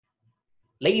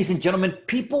Ladies and gentlemen,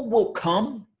 people will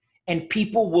come and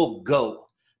people will go,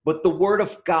 but the word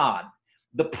of God,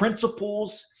 the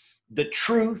principles, the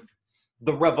truth,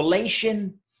 the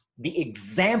revelation, the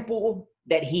example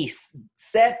that he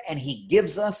set and he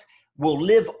gives us will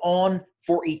live on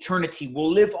for eternity,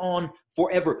 will live on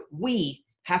forever. We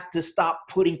have to stop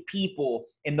putting people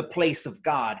in the place of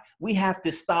God. We have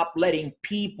to stop letting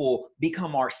people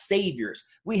become our saviors.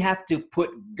 We have to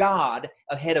put God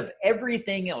ahead of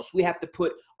everything else. We have to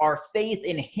put our faith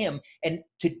in him. And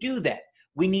to do that,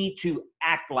 we need to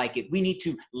act like it. We need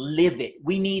to live it.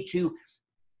 We need to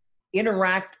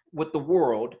interact with the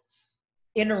world,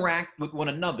 interact with one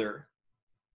another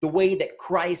the way that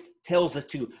Christ tells us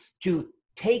to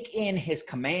take in his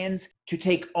commands, to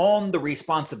take on the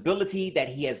responsibility that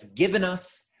he has given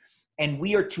us. And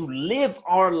we are to live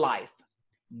our life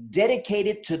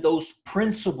dedicated to those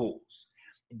principles,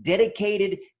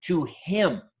 dedicated to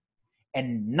him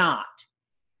and not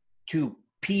to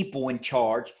people in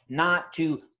charge, not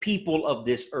to people of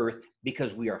this earth,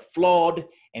 because we are flawed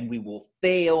and we will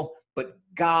fail, but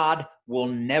God will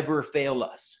never fail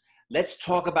us. Let's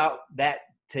talk about that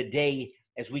today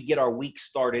as we get our week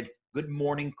started. Good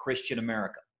morning, Christian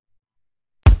America.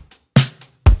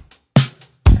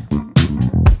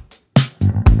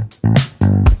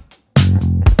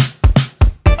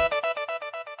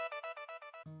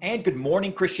 And good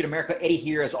morning, Christian America. Eddie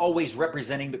here, as always,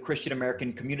 representing the Christian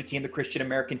American community and the Christian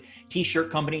American T-shirt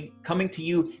company, coming to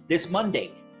you this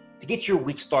Monday to get your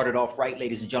week started off right,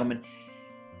 ladies and gentlemen.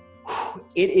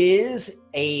 It is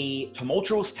a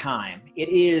tumultuous time. It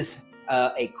is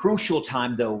a crucial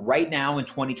time, though, right now in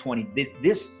 2020.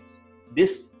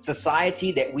 This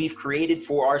society that we've created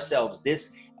for ourselves,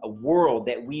 this world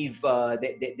that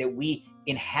that we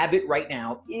inhabit right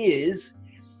now, is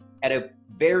at a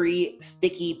very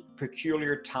sticky,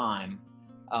 peculiar time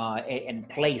and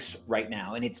place right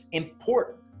now. And it's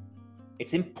important.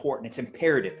 It's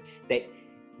imperative that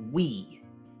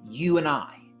you and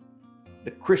I,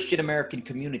 the Christian American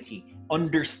community,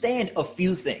 understand a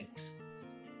few things.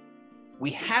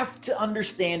 We have to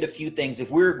understand a few things if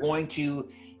we're going to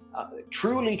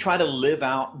truly try to live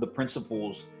out the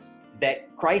principles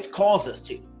that Christ calls us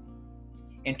to.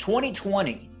 In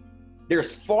 2020,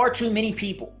 there's far too many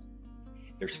people.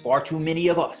 There's far too many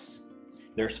of us.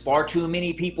 There's far too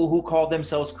many people who call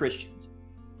themselves Christians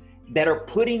that are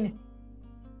putting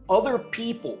other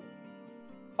people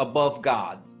above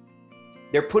God.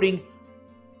 They're putting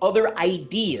other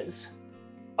ideas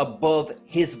above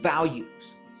his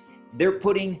values. They're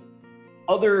putting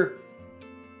other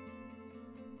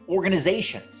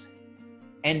organizations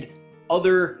and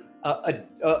other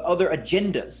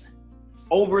agendas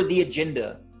over the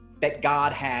agenda that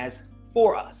God has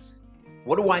for us.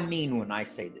 What do I mean when I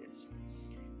say this?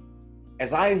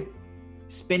 As I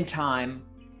spend time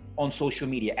on social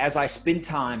media, as I spend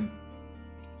time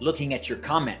looking at your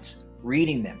comments,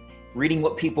 reading them, reading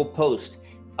what people post,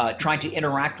 trying to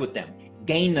interact with them,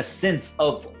 gain a sense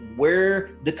of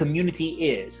where the community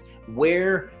is,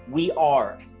 where we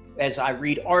are, as I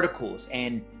read articles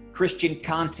and Christian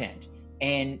content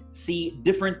and see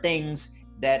different things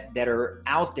that are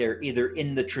out there, either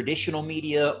in the traditional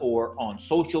media or on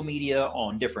social media,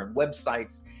 on different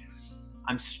websites.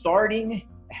 Starting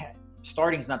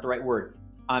is not the right word.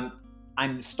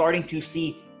 I'm starting to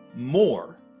see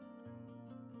more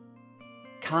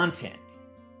content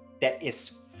that is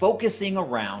focusing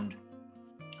around,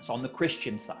 it's on the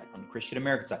Christian side, on the Christian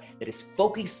American side, that is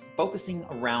focusing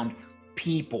around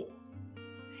people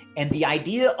and the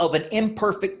idea of an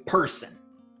imperfect person.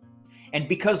 And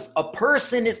because a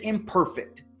person is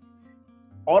imperfect,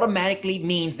 automatically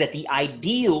means that the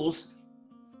ideals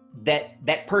that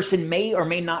that person may or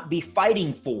may not be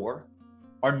fighting for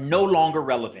are no longer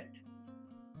relevant.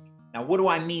 Now, what do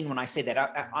I mean when I say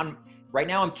that? Right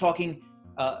now I'm talking,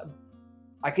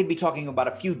 I could be talking about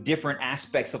a few different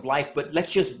aspects of life, but let's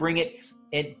just bring it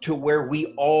into where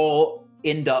we all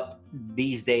end up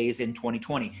these days in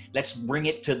 2020. Let's bring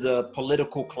it to the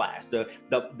political class, the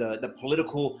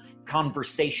political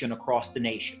conversation across the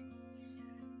nation.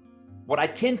 What I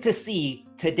tend to see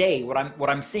today, what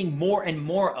I'm seeing more and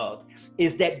more of,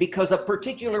 is that because a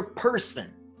particular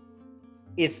person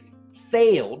has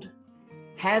failed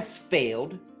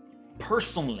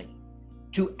personally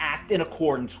to act in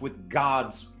accordance with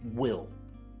God's will,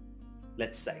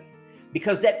 let's say,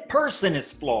 because that person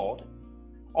is flawed,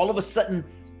 all of a sudden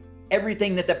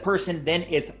everything that that person then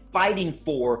is fighting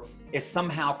for is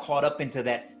somehow caught up into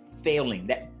that failing,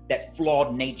 that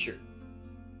flawed nature.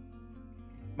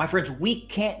 My friends, we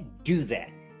can't do that.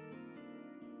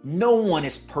 No one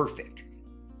is perfect.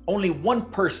 Only one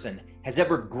person has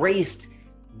ever graced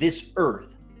this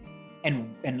earth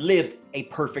and lived a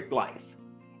perfect life.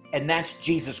 And that's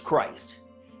Jesus Christ.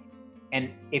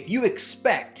 And if you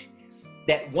expect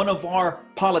that one of our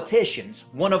politicians,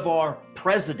 one of our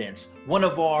presidents, one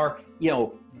of our,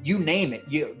 you name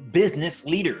it, business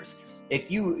leaders, if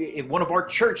one of our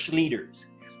church leaders,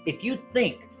 if you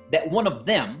think that one of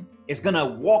them is going to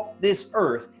walk this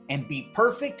earth and be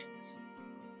perfect,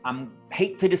 I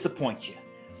hate to disappoint you.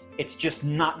 It's just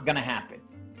not going to happen.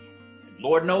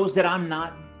 Lord knows that I'm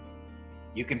not.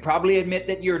 You can probably admit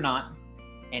that you're not.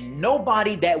 And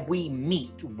nobody that we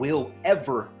meet will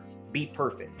ever be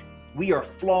perfect. We are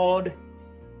flawed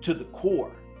to the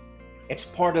core. It's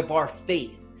part of our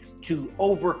faith to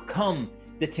overcome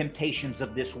the temptations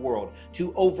of this world,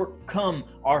 to overcome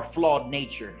our flawed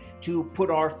nature, to put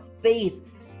our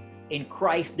faith in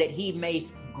Christ that he may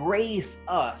grace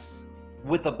us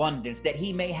with abundance, that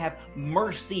he may have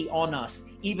mercy on us,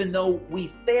 even though we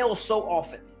fail so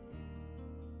often.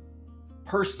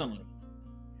 Personally,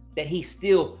 that he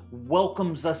still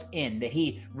welcomes us in, that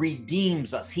he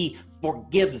redeems us, he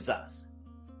forgives us.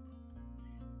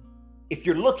 If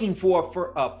you're looking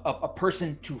for a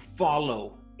person to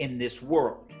follow in this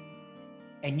world,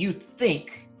 and you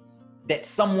think that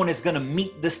someone is going to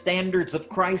meet the standards of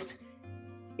Christ,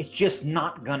 it's just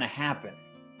not going to happen.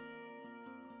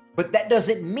 But that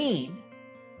doesn't mean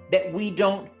that we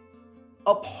don't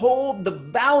uphold the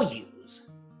values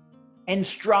and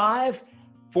strive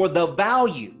for the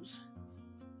values,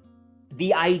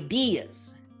 the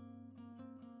ideas,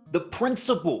 the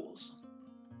principles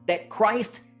that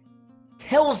Christ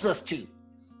tells us to,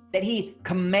 that he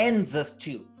commands us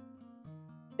to.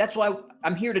 That's why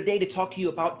I'm here today to talk to you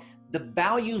about the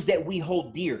values that we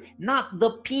hold dear, not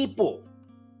the people.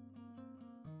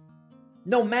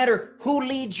 No matter who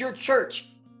leads your church,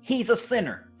 he's a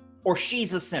sinner or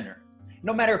she's a sinner.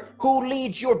 No matter who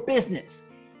leads your business,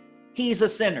 he's a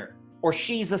sinner or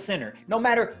she's a sinner. No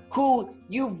matter who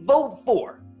you vote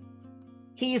for,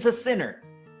 he's a sinner,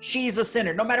 she's a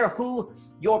sinner. No matter who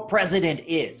your president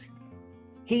is,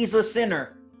 he's a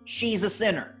sinner, she's a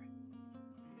sinner.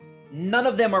 None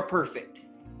of them are perfect.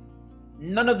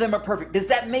 None of them are perfect. Does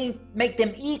that make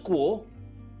them equal?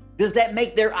 Does that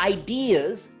make their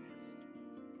ideas,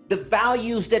 the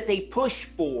values that they push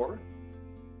for,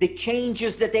 the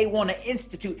changes that they want to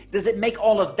institute, does it make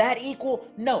all of that equal?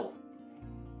 No.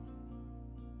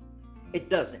 It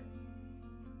doesn't.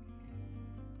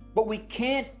 But we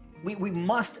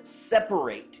must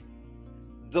separate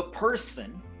the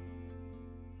person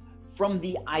from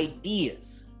the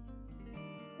ideas.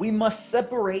 We must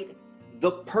separate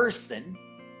the person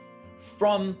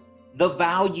from the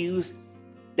values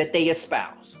that they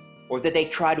espouse or that they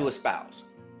try to espouse.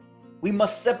 We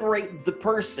must separate the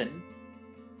person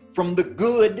from the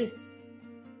good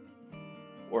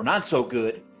or not so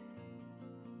good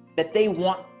that they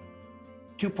want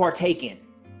to partake in.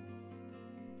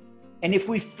 And if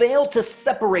we fail to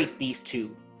separate these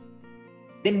two,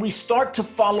 then we start to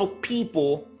follow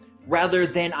people rather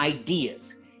than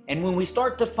ideas. And when we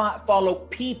start to follow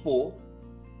people,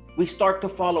 we start to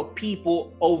follow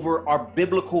people over our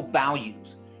biblical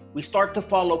values. We start to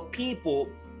follow people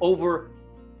over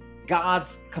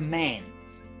God's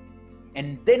commands.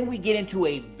 And then we get into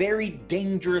a very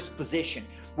dangerous position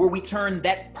where we turn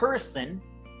that person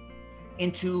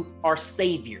into our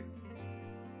Savior.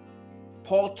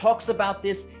 Paul talks about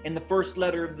this in the first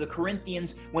letter of the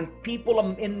Corinthians when people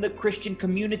in the Christian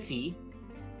community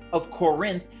of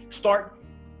Corinth start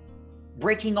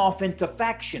breaking off into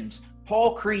factions.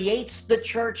 Paul creates the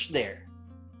church there.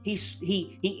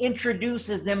 He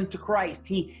introduces them to Christ.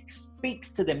 He speaks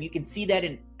to them. You can see that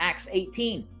in Acts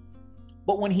 18.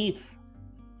 But when he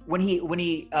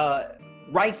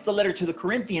writes the letter to the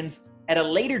Corinthians at a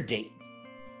later date,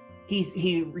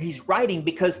 he's writing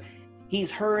because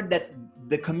he's heard that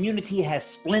the community has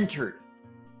splintered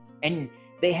and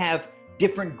they have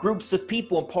different groups of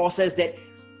people. And Paul says that,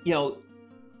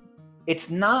 it's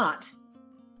not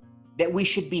that we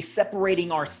should be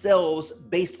separating ourselves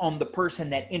based on the person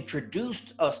that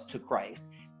introduced us to Christ.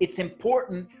 It's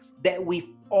important that we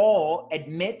all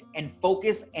admit and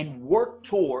focus and work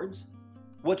towards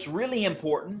what's really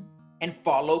important and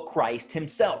follow Christ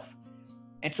himself.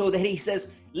 And so that he says,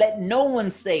 let no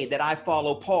one say that I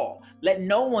follow Paul. Let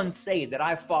no one say that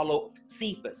I follow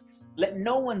Cephas. Let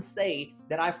no one say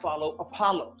that I follow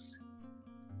Apollos.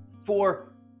 For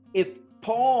if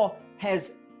Paul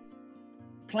has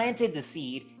planted the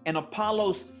seed and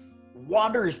Apollos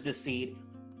waters the seed,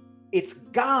 it's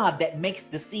God that makes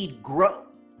the seed grow.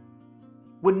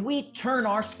 When we turn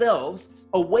ourselves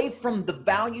away from the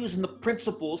values and the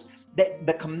principles, that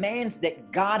the commands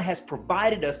that God has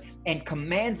provided us and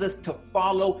commands us to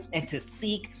follow and to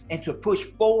seek and to push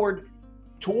forward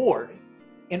toward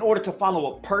in order to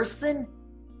follow a person,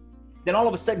 then all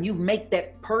of a sudden you make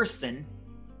that person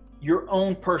your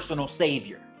own personal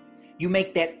savior. You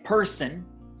make that person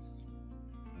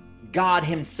God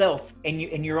himself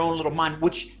in your own little mind,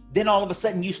 which then all of a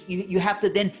sudden you have to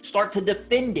then start to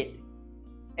defend it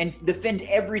and defend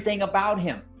everything about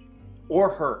him or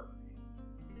her.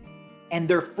 And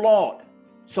they're flawed.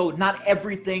 So not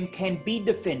everything can be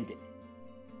defended.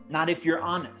 Not if you're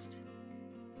honest.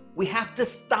 We have to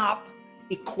stop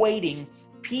equating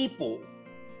people,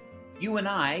 you and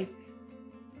I,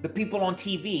 the people on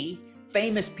TV,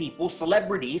 famous people,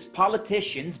 celebrities,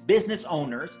 politicians, business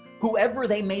owners, whoever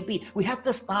they may be. We have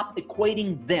to stop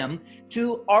equating them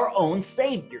to our own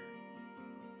Savior.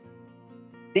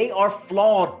 They are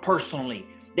flawed personally.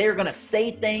 They're going to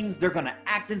say things, they're going to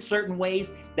act in certain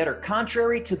ways that are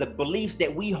contrary to the beliefs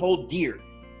that we hold dear.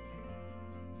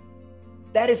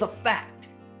 That is a fact.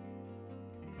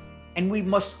 And we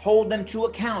must hold them to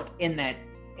account in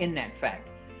that fact.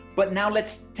 But now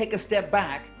let's take a step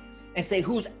back and say,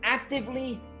 who's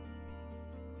actively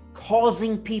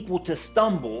causing people to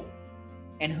stumble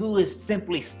and who is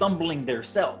simply stumbling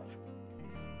theirself?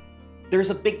 There's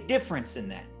a big difference in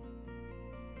that.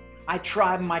 I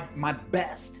try my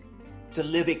best to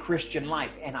live a Christian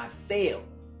life, and I fail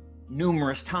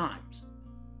numerous times.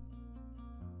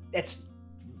 That's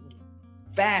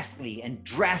vastly and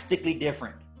drastically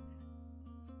different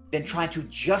than trying to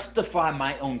justify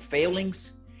my own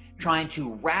failings, trying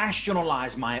to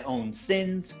rationalize my own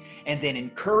sins, and then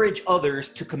encourage others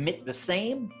to commit the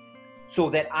same so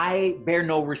that I bear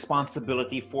no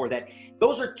responsibility for that.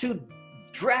 Those are two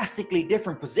drastically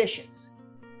different positions.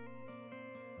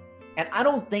 And I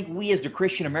don't think we as the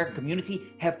Christian American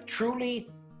community have truly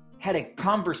had a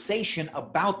conversation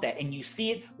about that. And you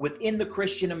see it within the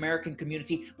Christian American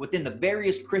community, within the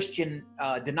various Christian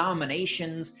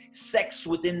denominations, sects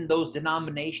within those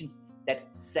denominations. That's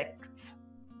sects,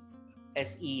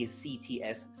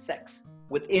 S-E-C-T-S, sects,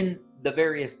 within the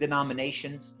various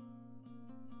denominations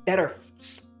that are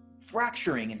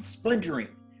fracturing and splintering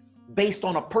based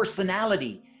on a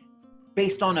personality,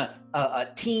 based on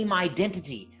a team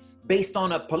identity, based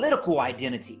on a political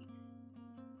identity.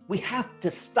 We have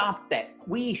to stop that.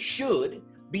 We should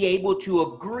be able to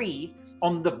agree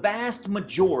on the vast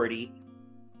majority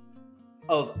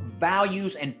of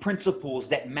values and principles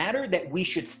that matter, that we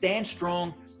should stand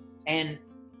strong and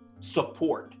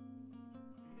support.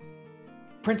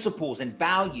 Principles and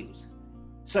values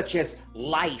such as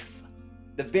life,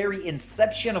 the very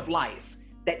inception of life,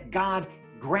 that God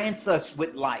grants us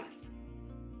with life.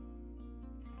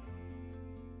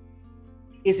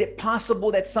 Is it possible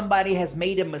that somebody has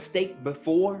made a mistake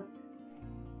before?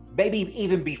 Maybe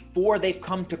even before they've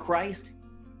come to Christ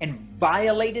and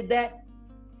violated that?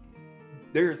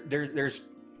 There's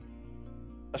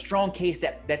a strong case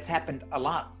that's happened a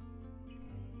lot.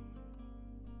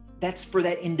 That's for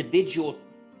that individual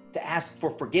to ask for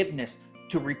forgiveness,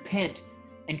 to repent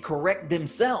and correct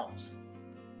themselves.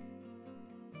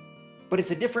 But it's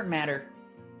a different matter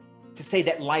to say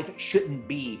that life shouldn't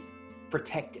be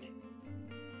protected,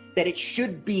 that it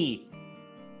should be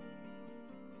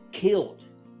killed,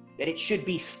 that it should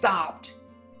be stopped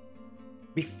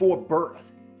before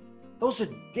birth. Those are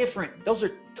different. Those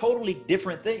are totally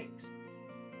different things.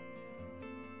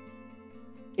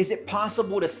 Is it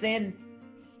possible to sin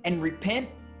and repent?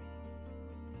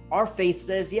 Our faith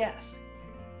says yes.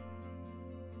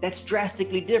 That's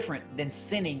drastically different than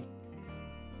sinning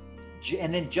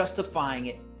and then justifying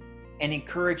it and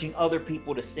encouraging other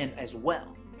people to sin as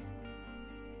well.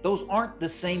 Those aren't the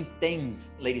same things,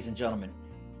 ladies and gentlemen.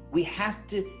 We have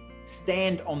to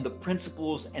stand on the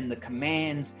principles and the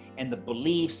commands and the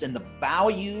beliefs and the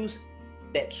values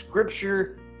that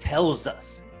Scripture tells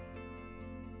us.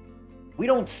 We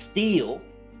don't steal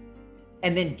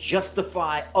and then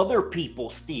justify other people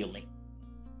stealing.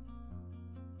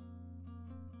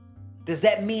 Does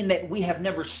that mean that we have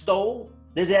never stole?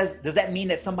 Does that mean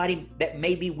that somebody that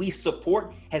maybe we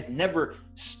support has never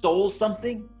stole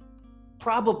something?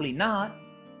 Probably not.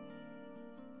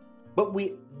 But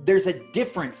there's a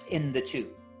difference in the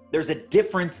two. There's a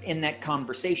difference in that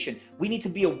conversation. We need to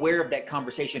be aware of that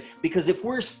conversation, because if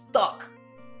we're stuck,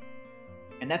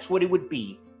 and that's what it would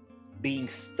be, being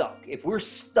stuck. If we're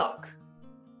stuck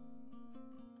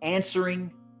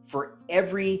answering for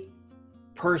every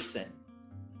person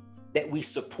that we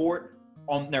support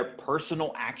on their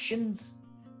personal actions,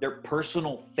 their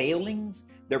personal failings,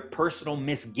 their personal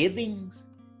misgivings,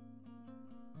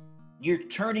 you're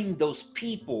turning those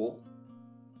people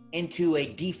into a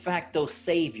de facto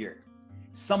savior,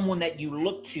 someone that you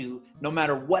look to no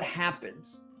matter what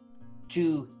happens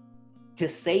to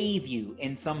save you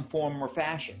in some form or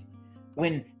fashion.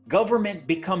 When government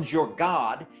becomes your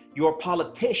God, your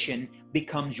politician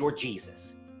becomes your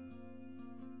Jesus.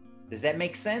 Does that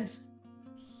make sense?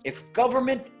 If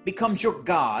government becomes your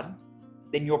God,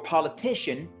 then your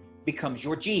politician becomes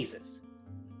your Jesus.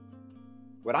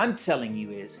 What I'm telling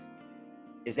you is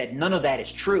that none of that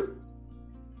is true.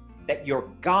 That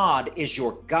your God is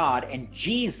your God and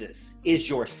Jesus is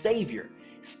your Savior.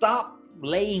 Stop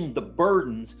laying the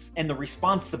burdens and the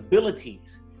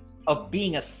responsibilities of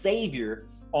being a Savior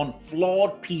on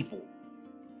flawed people.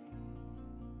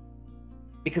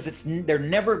 Because they're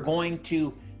never going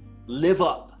to live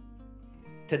up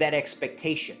to that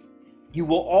expectation. You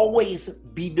will always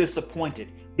be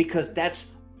disappointed because that's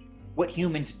what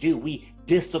humans do. We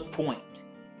disappoint.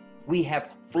 We have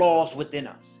flaws within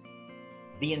us.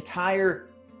 The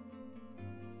entire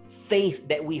faith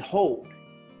that we hold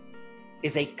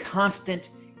is a constant,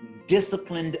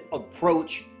 disciplined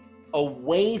approach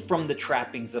away from the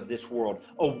trappings of this world,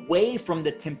 away from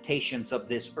the temptations of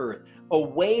this earth,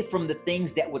 away from the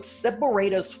things that would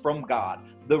separate us from God,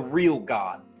 the real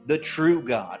God, the true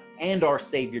God, and our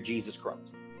Savior, Jesus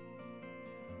Christ.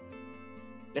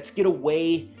 Let's get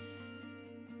away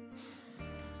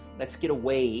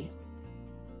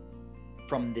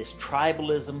from this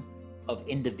tribalism of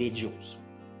individuals.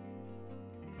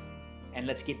 And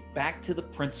let's get back to the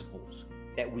principles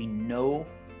that we know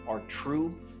are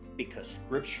true because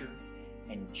Scripture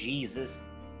and Jesus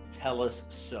tell us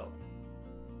so.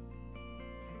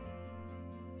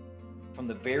 From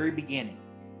the very beginning,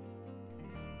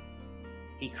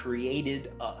 He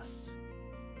created us,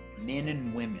 men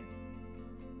and women,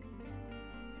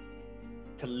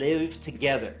 to live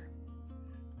together,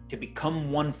 to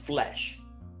become one flesh,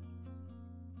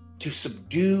 to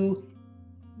subdue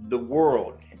the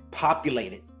world and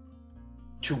populate it,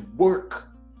 to work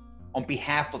on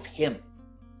behalf of Him.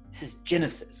 This is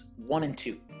Genesis 1 and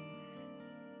 2.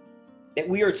 That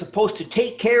we are supposed to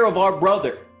take care of our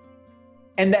brother,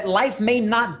 and that life may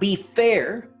not be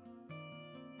fair,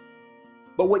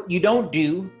 but what you don't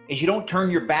do is you don't turn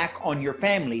your back on your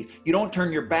family. You don't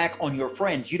turn your back on your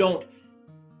friends. You don't,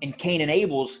 in Cain and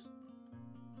Abel's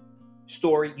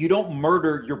story, you don't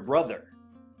murder your brother.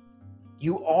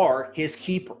 You are his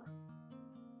keeper.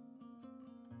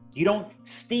 You don't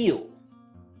steal.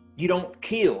 You don't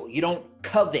kill. You don't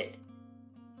covet.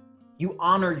 You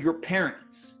honor your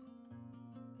parents.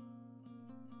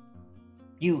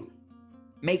 You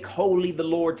make holy the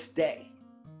Lord's day.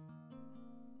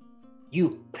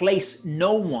 You place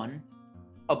no one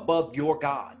above your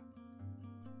God.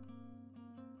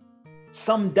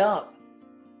 Summed up,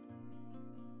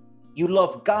 you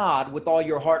love God with all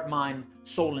your heart, mind,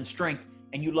 soul, and strength,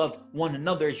 and you love one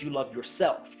another as you love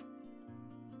yourself.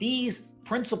 These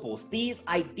principles, these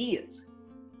ideas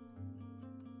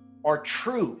are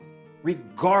true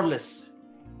regardless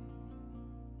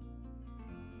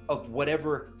of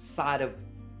whatever side of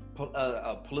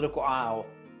a political aisle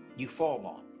you fall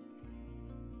on.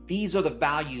 These are the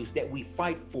values that we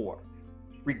fight for,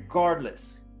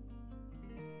 regardless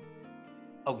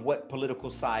of what political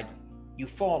side you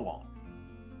fall on.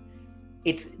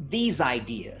 It's these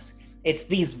ideas, it's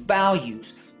these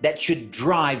values that should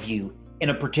drive you in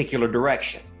a particular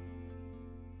direction.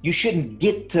 You shouldn't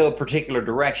get to a particular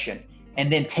direction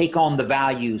and then take on the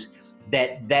values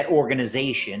that that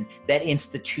organization, that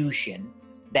institution,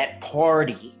 that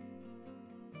party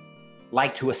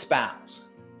like to espouse.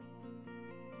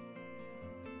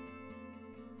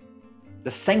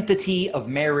 The sanctity of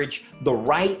marriage, the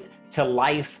right to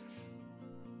life,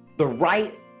 the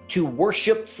right to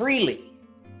worship freely,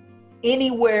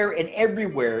 anywhere and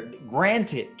everywhere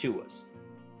granted to us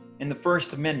in the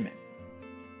First Amendment.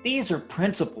 These are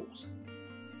principles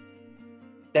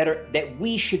that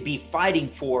we should be fighting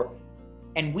for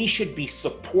and we should be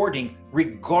supporting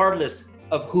regardless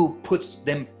of who puts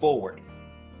them forward.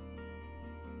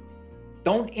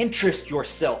 Don't interest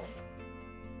yourself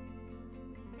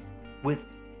with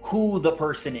who the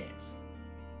person is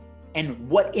and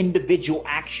what individual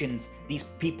actions these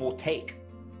people take.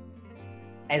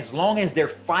 As long as they're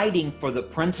fighting for the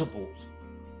principles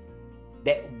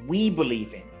that we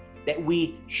believe in, that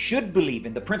we should believe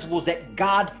in, the principles that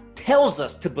God tells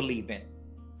us to believe in,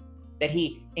 that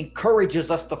He encourages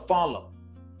us to follow,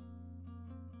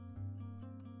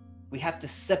 we have to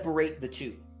separate the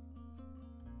two.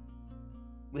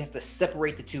 We have to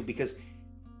separate the two because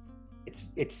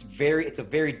it's a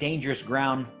very dangerous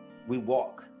ground we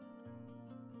walk.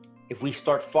 If we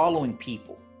start following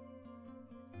people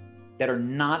that are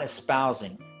not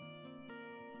espousing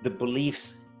the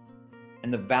beliefs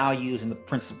and the values and the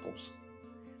principles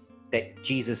that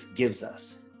Jesus gives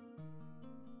us.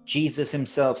 Jesus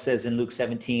himself says in Luke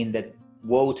 17 that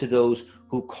woe to those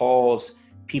who cause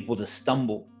people to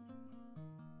stumble.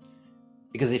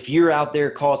 Because if you're out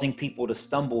there causing people to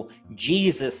stumble,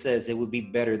 Jesus says it would be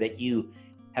better that you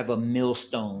have a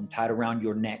millstone tied around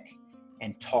your neck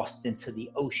and tossed into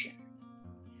the ocean.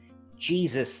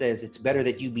 Jesus says it's better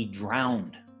that you be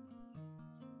drowned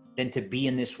than to be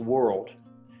in this world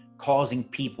causing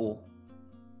people,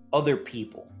 other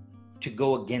people, to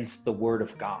go against the word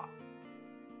of God.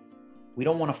 We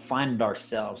don't want to find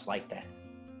ourselves like that.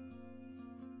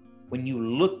 When you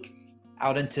look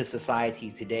out into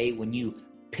society today, when you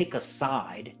pick a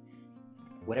side,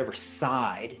 whatever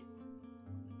side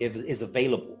is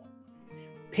available,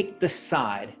 pick the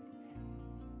side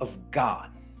of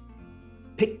God.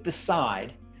 Pick the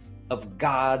side of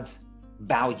God's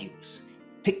values.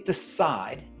 Pick the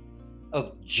side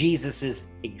of Jesus's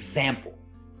example.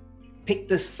 Pick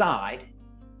the side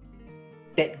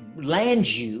that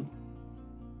lands you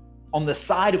on the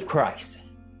side of Christ,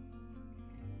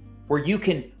 where you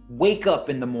can wake up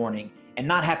in the morning and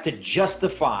not have to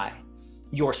justify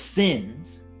your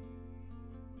sins,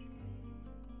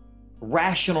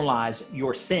 rationalize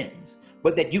your sins,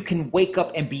 but that you can wake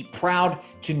up and be proud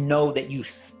to know that you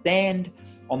stand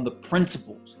on the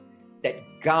principles that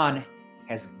God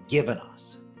has given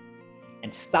us.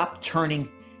 And stop turning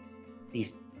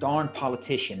these darn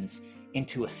politicians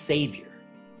into a savior,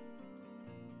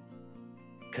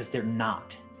 because they're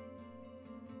not.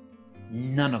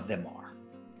 None of them are.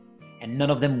 And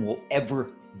none of them will ever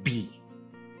be.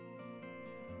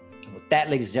 And with that,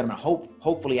 ladies and gentlemen,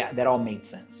 hopefully that all made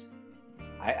sense.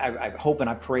 I hope and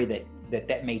I pray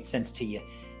that made sense to you.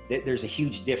 There's a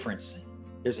huge difference.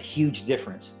 There's a huge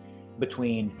difference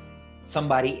between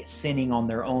somebody sinning on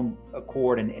their own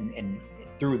accord and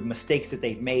through mistakes that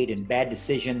they've made and bad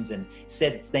decisions and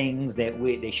said things that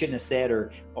they shouldn't have said,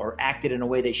 or acted in a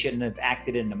way they shouldn't have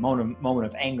acted in a moment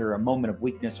of anger, a moment of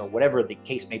weakness, or whatever the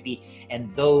case may be.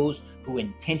 And those who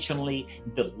intentionally,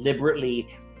 deliberately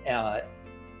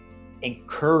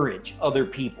encourage other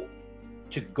people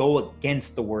to go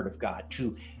against the word of God,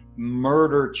 to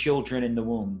murder children in the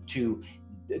womb, to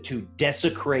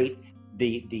desecrate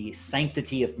the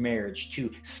sanctity of marriage, to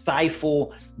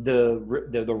stifle the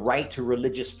right to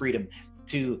religious freedom,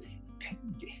 to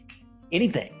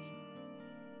anything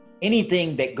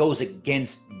that goes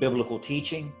against biblical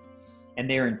teaching,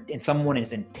 and someone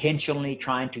is intentionally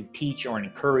trying to teach or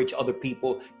encourage other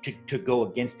people to go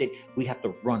against it. We have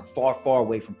to run far, far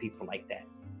away from people like that,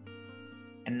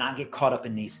 and not get caught up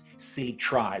in these silly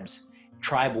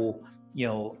tribal,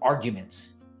 arguments,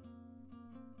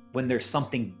 when there's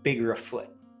something bigger afoot.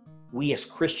 We as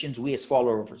Christians, we as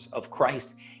followers of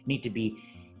Christ, need to be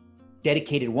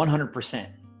dedicated 100%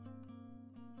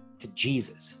 to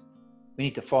Jesus. We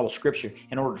need to follow Scripture.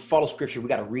 In order to follow Scripture, we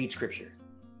got to read Scripture.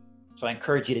 So I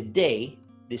encourage you today,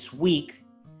 this week,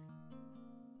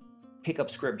 pick up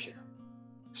Scripture.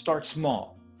 Start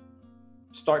small.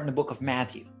 Start in the book of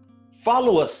Matthew.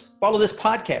 Follow this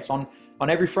podcast on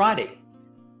every Friday.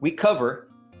 We cover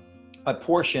a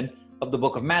portion of the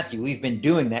book of Matthew. We've been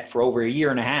doing that for over a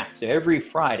year and a half. So every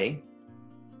Friday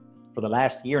for the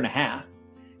last year and a half,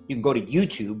 you can go to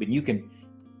YouTube and you can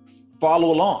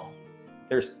follow along.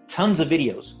 There's tons of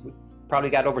videos. We've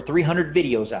probably got over 300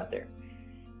 videos out there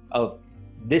of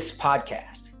this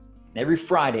podcast. And every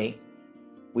Friday,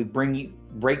 we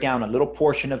break down a little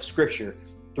portion of Scripture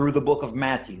through the book of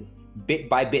Matthew, bit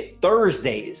by bit.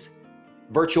 Thursdays,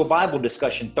 virtual Bible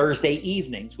discussion, Thursday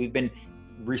evenings. We've been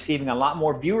receiving a lot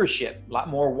more viewership, a lot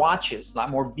more watches, a lot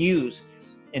more views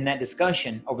in that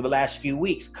discussion over the last few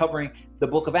weeks, covering the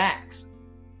book of Acts.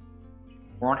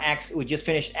 We're on Acts. We just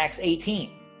finished Acts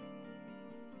 18.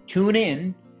 Tune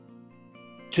in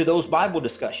to those Bible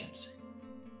discussions.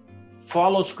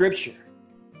 Follow Scripture.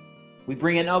 We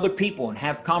bring in other people and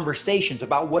have conversations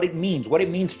about what it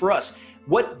means for us,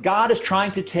 what God is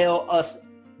trying to tell us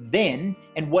then,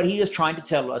 and what He is trying to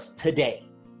tell us today.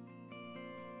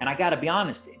 And I got to be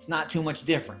honest, it's not too much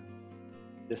different.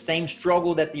 The same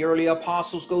struggle that the early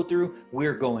apostles go through,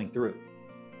 we're going through.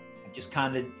 I just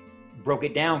kind of broke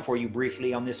it down for you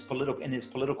briefly in this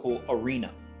political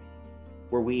arena,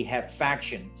 where we have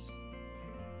factions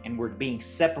and we're being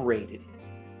separated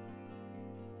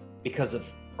because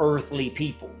of earthly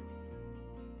people,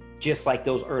 just like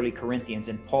those early Corinthians.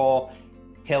 And Paul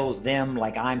tells them,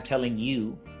 like I'm telling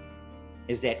you,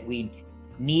 is that we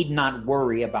need not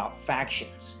worry about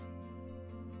factions.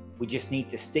 We just need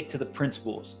to stick to the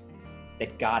principles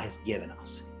that God has given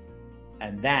us.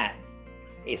 And that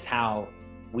is how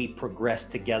we progress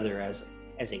together as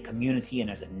a community and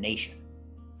as a nation.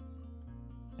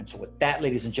 And so with that,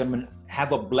 ladies and gentlemen,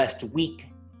 have a blessed week.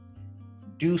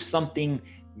 Do something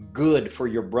good for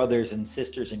your brothers and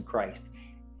sisters in Christ.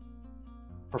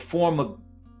 Perform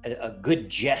a good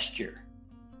gesture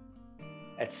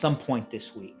at some point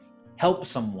this week. Help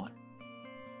someone.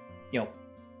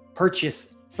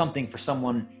 Purchase something for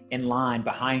someone in line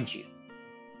behind you.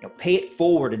 Pay it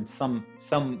forward in some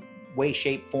way,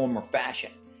 shape, form, or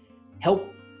fashion. Help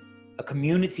a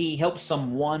community, help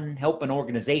someone, help an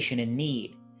organization in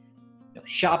need.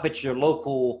 Shop at your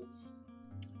local,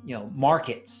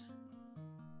 markets,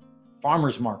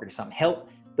 farmers market or something. Help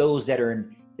those that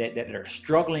are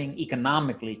struggling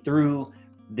economically through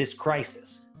this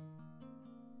crisis.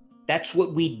 That's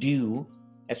what we do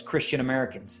as Christian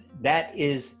Americans. That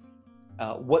is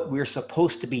what we're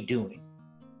supposed to be doing.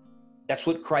 That's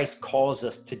what Christ calls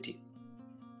us to do,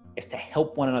 is to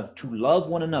help one another, to love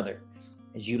one another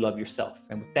as you love yourself.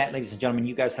 And with that, ladies and gentlemen,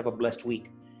 you guys have a blessed week.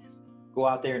 Go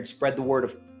out there and spread the word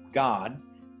of God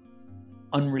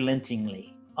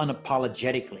unrelentingly,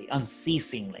 unapologetically,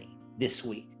 unceasingly this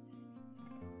week.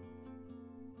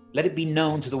 Let it be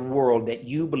known to the world that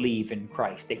you believe in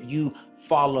Christ, that you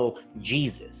follow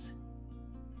Jesus.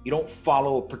 You don't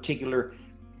follow a particular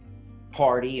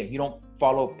party, or you don't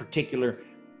follow a particular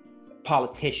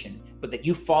politician, but that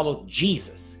you follow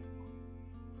Jesus.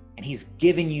 And he's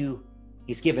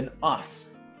given us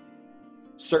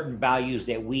certain values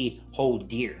that we hold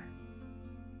dear.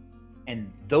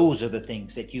 And those are the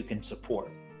things that you can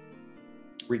support,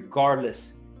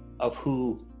 regardless of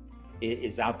who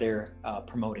is out there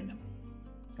promoting them.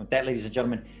 With that, ladies and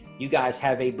gentlemen, you guys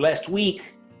have a blessed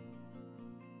week.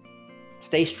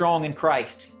 Stay strong in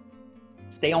Christ.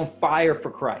 Stay on fire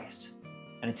for Christ.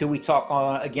 And until we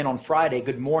talk again on Friday,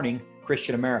 good morning,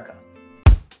 Christian America.